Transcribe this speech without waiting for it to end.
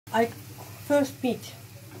I first meat.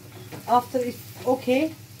 After it's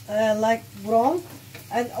okay, like brown,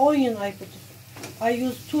 and onion I put. I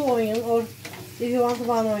use 2 onion, or if you want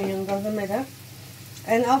 1 onion, doesn't matter.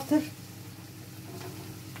 And after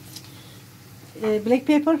black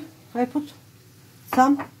pepper I put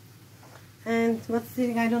some, and what's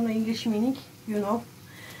the, I don't know English meaning, you know.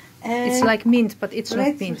 And it's like mint, but it's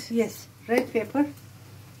not mint. Yes, red pepper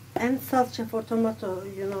and salsa for tomato,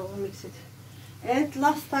 you know, mix it. And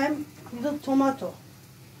last time the tomato,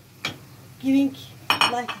 giving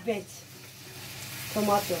like wet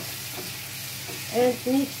tomato, and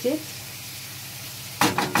mix it.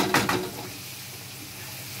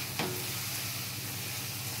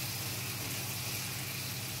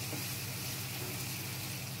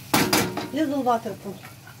 Little water put.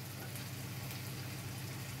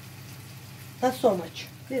 Not so much.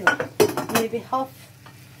 Little. Maybe half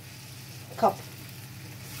cup.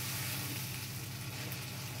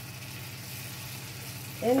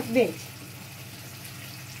 And wait.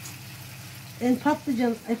 And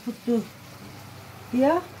patlıcan I put to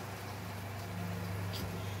here.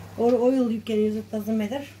 Or oil, you can use it, doesn't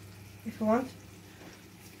matter if you want.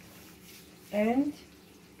 And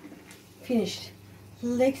finished.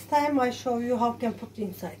 Next time I show you how can put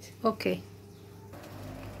inside. Okay.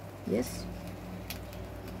 Yes.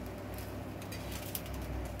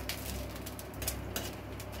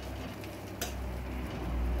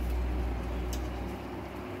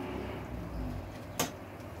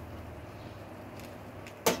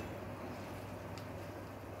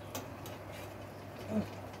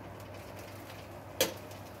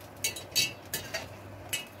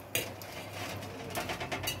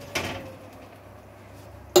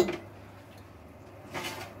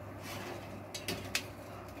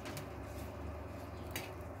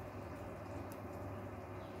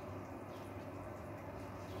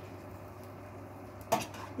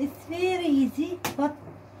 It's very easy, but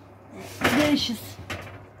delicious.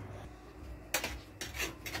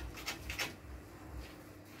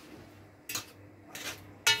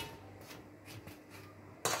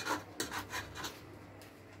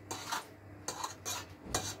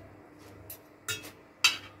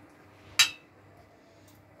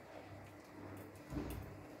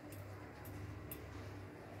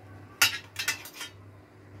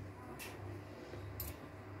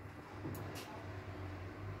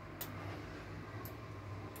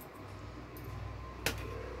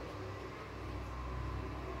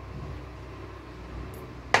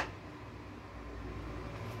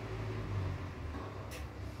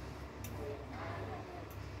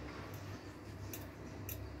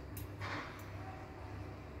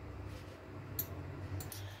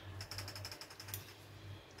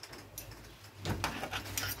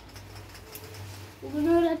 Bugün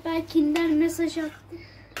öğretmen Kinder mesaj attı.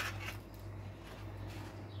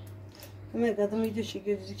 Ömer kadın video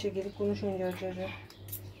çekiyor, dizi çekelim, konuşunca çocuğa.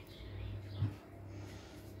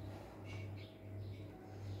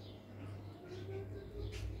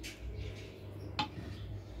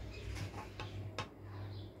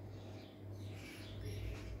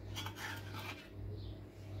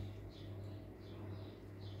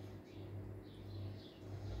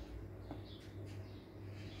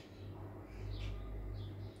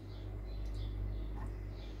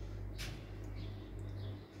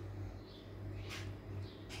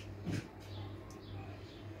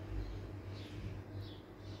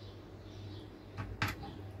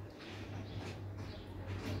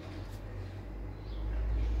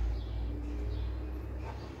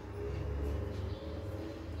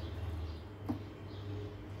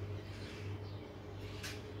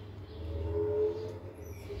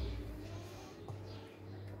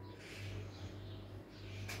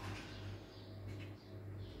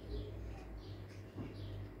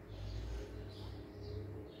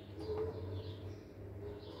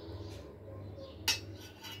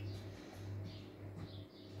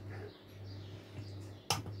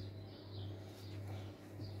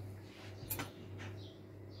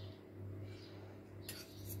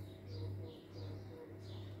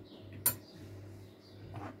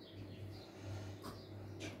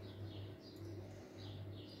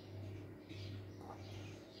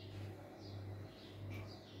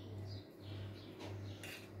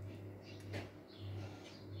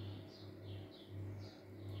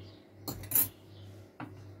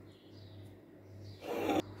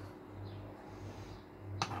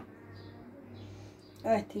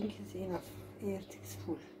 I think it's enough. It's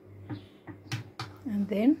full. And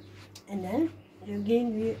then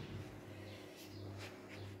again we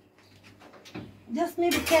just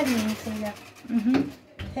maybe 10 minutes like that.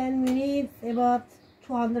 10 minutes, about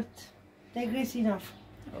 200 degrees enough.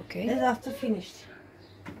 okay. That's after finished.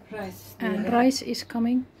 Rice. And rice is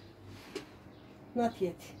coming. Not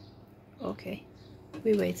yet. Okay,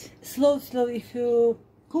 we wait. Slow. If you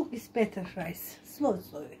cook, it's better rice. Slow.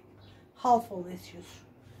 Half always use.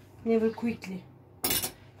 Never quickly.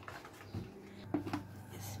 Yes.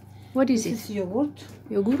 What is This it? is yogurt.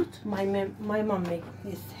 Yogurt? My mom made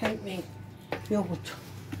this handmade yogurt.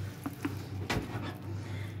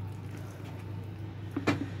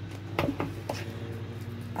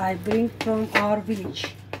 I bring from our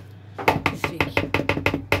village this week.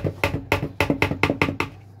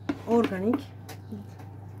 Organic.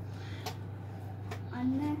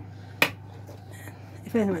 Anne.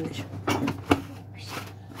 Efendim anneciğim.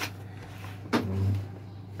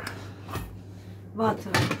 Water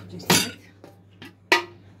I put inside.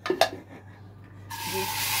 This.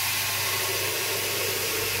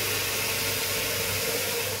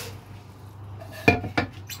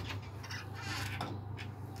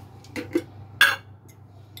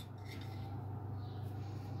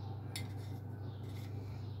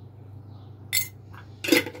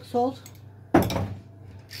 Salt.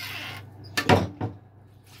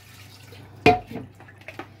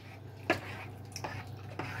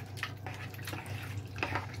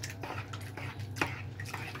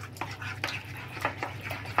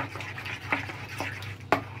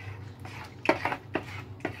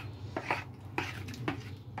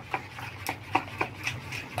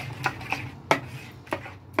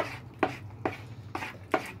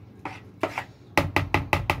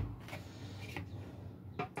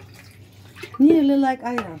 Nearly like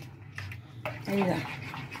ayran. Ayran.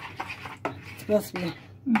 It must be.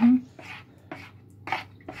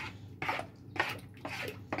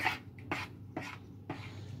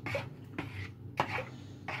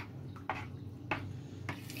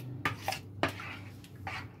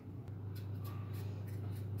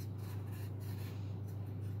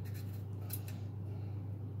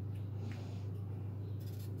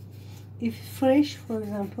 If fresh, for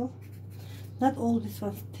example, not all this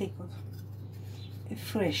ones take out. If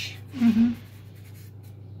fresh.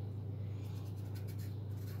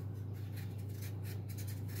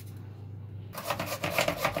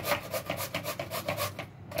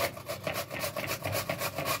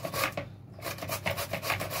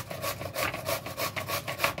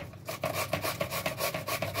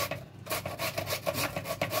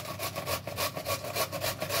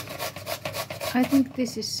 I think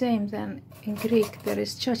this is same than in Greek. There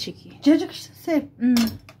is tzatziki. Cacık işte same. Mm.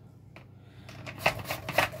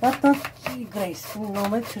 But not Grace,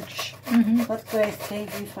 normal Turkish. But Grace say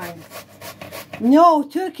we find it. No,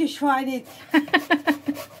 Turkish find it.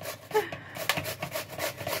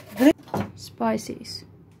 Spices.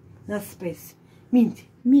 Not space. Mint.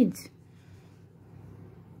 Mint.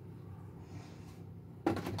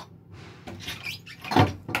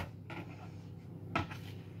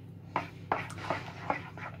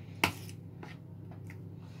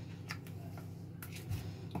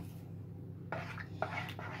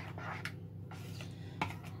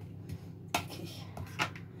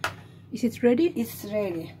 Is it ready? It's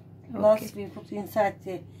ready. Okay. Last we put inside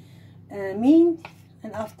the mint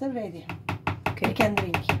and after ready. Okay. You can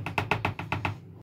drink.